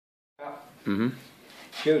Mm-hmm.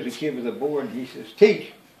 Shows the kid with a board and he says,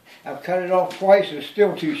 "Teach, I've cut it off twice and it's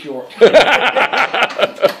still too short."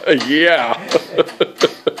 Yeah.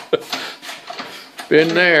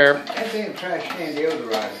 Been there. That damn trash can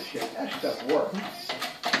deodorizer shit, that stuff works.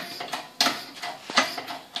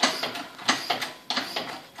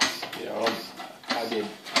 You know, I did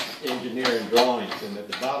engineering drawings, and at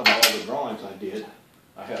the bottom of all the drawings I did,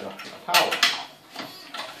 I had a tower.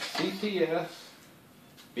 CTS,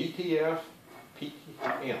 BTF,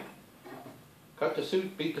 PTM. Cut the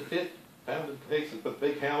suit, beat the fit, pounded the faces with a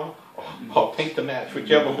big hammer, or paint the match,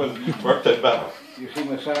 whichever one worked it better. You see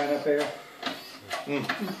my sign up there?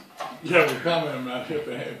 Mm. Yeah, the comment about if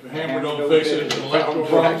the hammer don't fix it, it's an electrical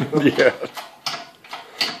problem. Yeah.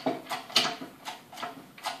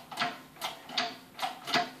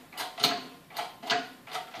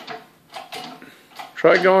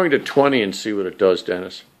 Try going to 20 and see what it does,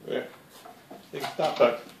 Dennis. Yeah. They stopped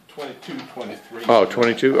at 22, 23. Oh,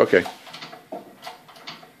 22? Okay.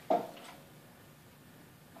 22,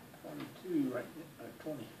 right,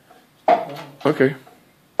 20. Okay.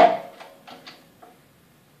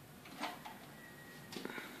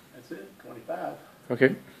 That's it, 25.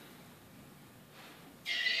 Okay.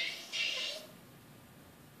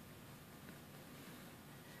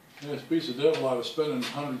 Yeah, this piece of devil I was spending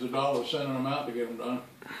hundreds of dollars sending them out to get them done.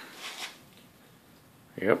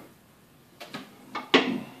 Yep.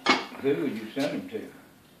 Who would you send them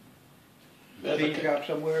to? Machine shop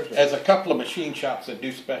somewhere? There's a couple of machine shops that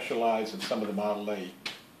do specialize in some of the Model A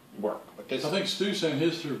work. But this, I think Stu sent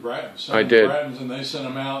his through Bratton's. I did. Bratton's, and they sent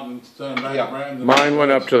them out and sent them back Yeah. to Bratton's. Mine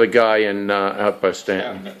went up to the guy in out by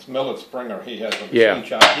Stanton. it's Millet Springer. He has a machine Yeah.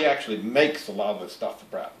 shop. He actually makes a lot of the stuff for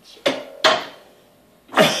Bratton's.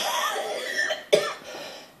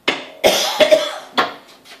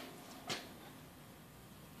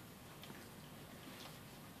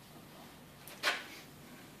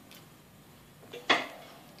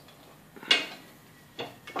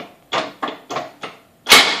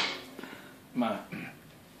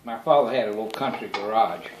 My father had a little country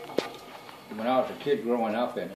garage. When I was a kid growing up in it,